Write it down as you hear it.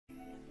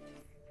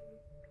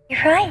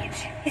You're right.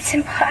 It's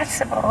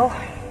impossible.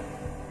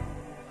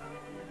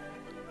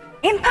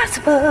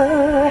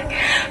 Impossible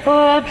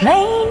for a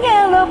plain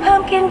yellow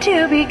pumpkin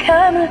to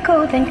become a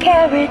golden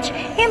carriage.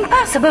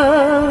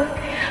 Impossible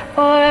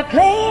for a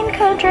plain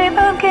country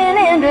pumpkin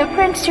and a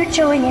prince to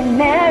join in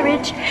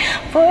marriage.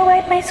 4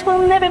 white mice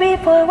will never be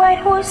 4 white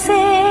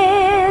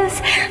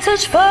horses.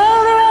 Such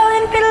folderol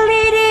and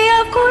fiddle-dee-dee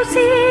of course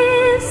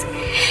is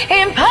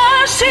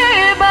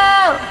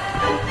impossible.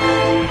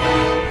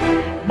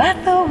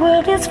 But the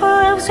world is full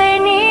of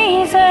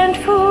zanies and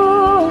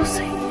fools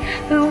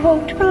who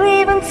won't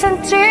believe in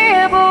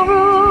sensible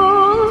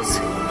rules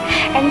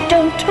and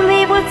don't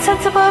believe what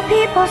sensible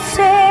people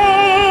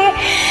say.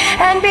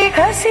 And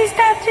because these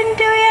daft and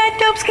dewy-eyed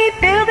dopes keep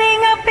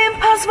building up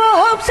impossible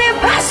hopes,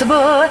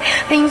 impossible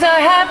things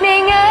are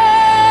happening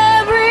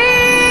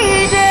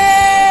every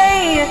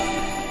day.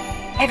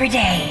 Every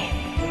day.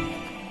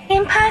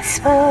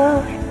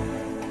 Impossible.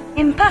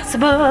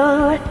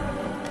 Impossible.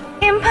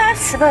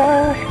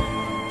 Impossible.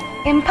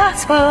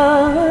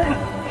 Impossible.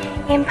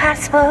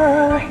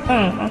 Impossible.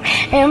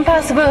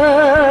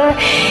 Impossible.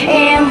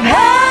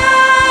 Impossible.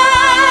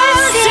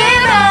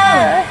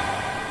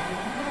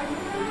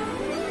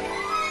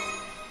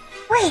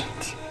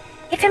 Wait,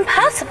 if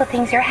impossible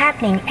things are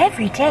happening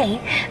every day,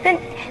 then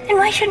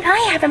why shouldn't I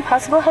have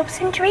impossible hopes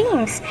and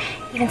dreams?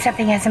 Even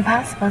something as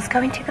impossible as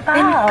going to the ball.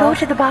 Then go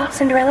to the ball,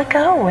 Cinderella,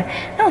 go.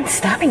 No one's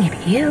stopping you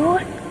but you.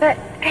 But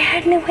I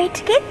had no way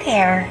to get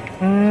there.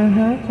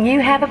 You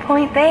have a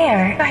point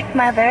there. But,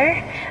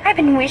 Mother, I've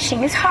been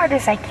wishing as hard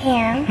as I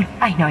can.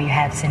 I know you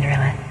have,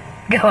 Cinderella.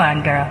 Go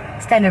on, girl.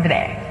 Stand over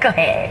there. Go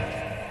ahead.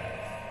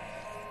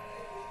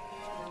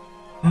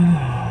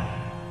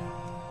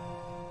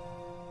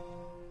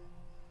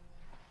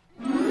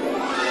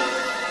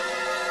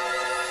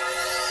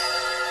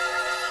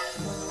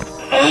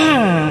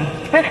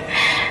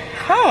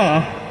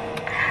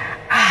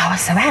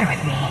 What's the matter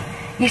with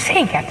me? You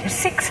think after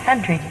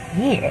 600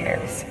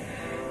 years?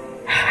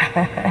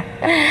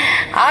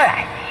 All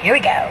right, here we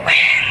go.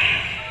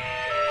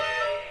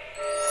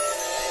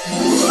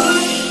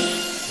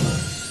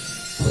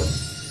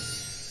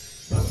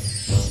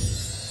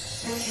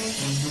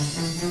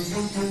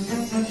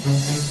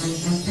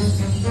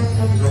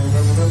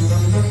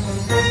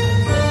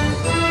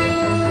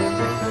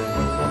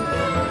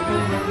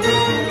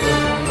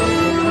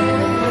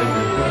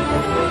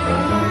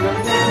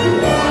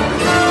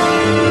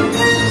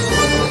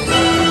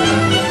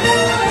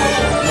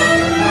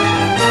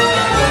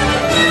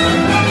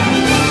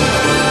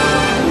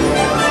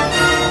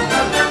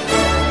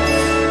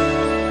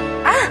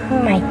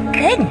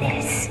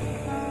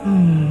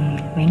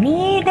 We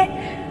need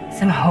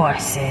some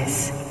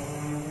horses.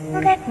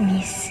 Let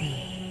me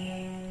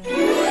see.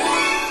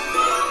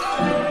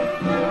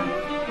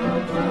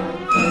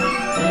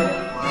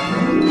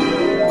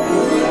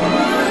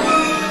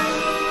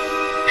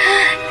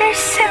 They're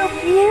so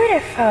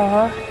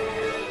beautiful.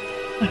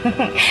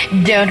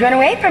 Don't run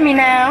away from me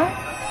now.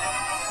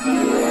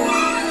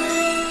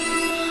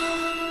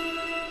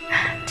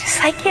 Just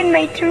like in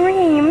my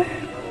dream.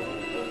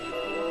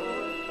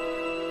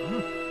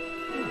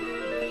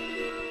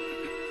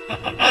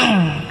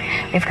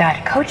 We've got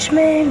a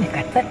coachman, we've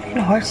got footmen,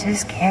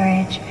 horses,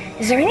 carriage.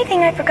 Is there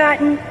anything I've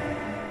forgotten?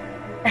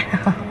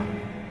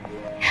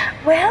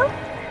 Well,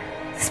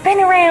 spin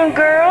around,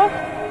 girl.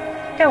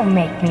 Don't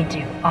make me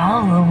do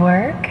all the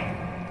work.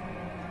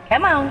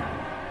 Come on.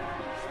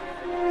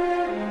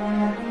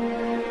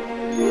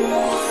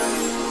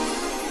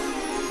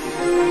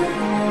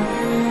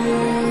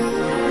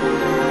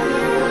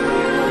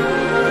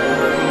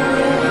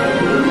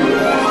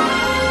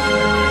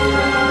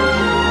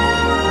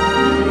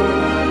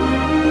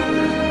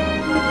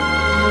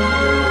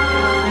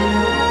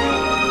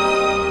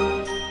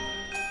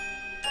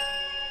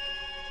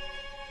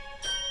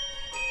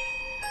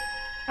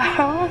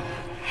 Oh,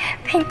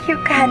 thank you,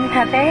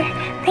 Godmother.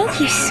 Thank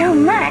you so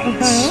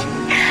much.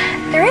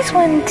 There is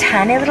one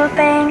tiny little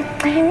thing.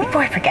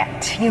 Before I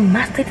forget, you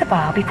must leave the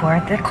ball before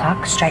the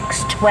clock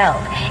strikes 12.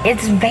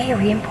 It's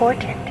very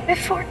important.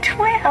 Before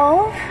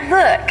 12?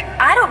 Look,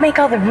 I don't make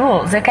all the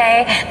rules,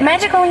 okay? The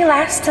magic only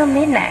lasts till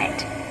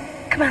midnight.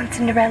 Come on,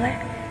 Cinderella.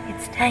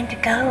 It's time to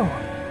go.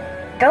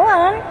 Go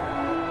on.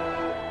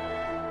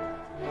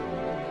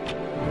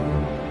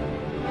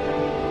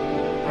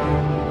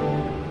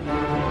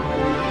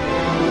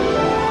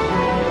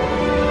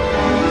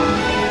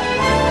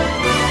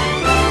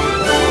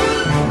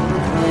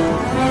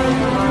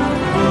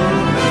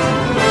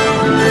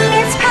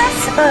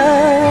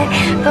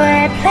 For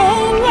a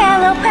plain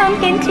yellow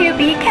pumpkin to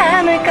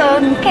become a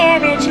golden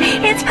carriage.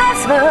 It's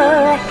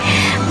possible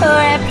for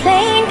a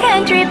plain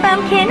country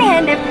pumpkin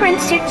and a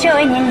prince to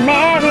join in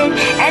marriage.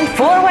 And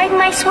 4 white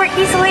mice were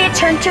easily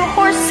turned to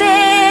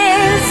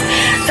horses.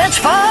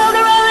 Such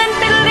folderol and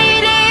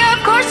fiddle-dee-dee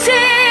of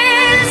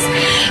courses.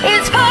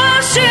 It's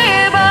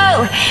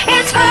possible,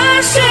 it's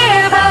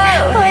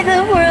possible. For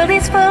the world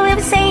is full of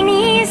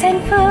zanies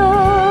and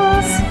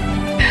fools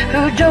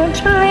who don't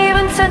believe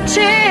in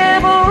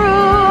sensible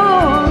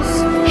rules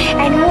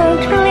and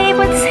won't believe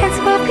what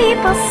sensible people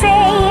people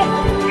say.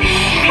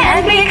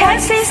 And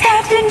because they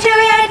stopped in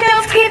joy, I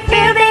don't keep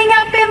building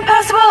up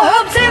impossible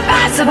hopes.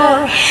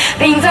 Impossible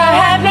things are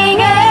happening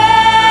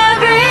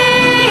every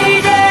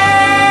day.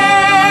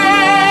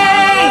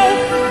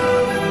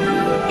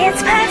 It's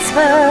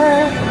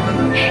possible.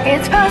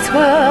 It's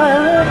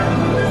possible.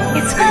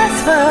 It's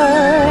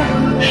possible.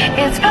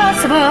 It's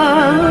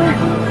possible.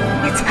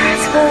 It's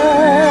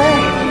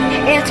possible.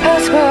 It's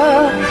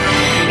possible.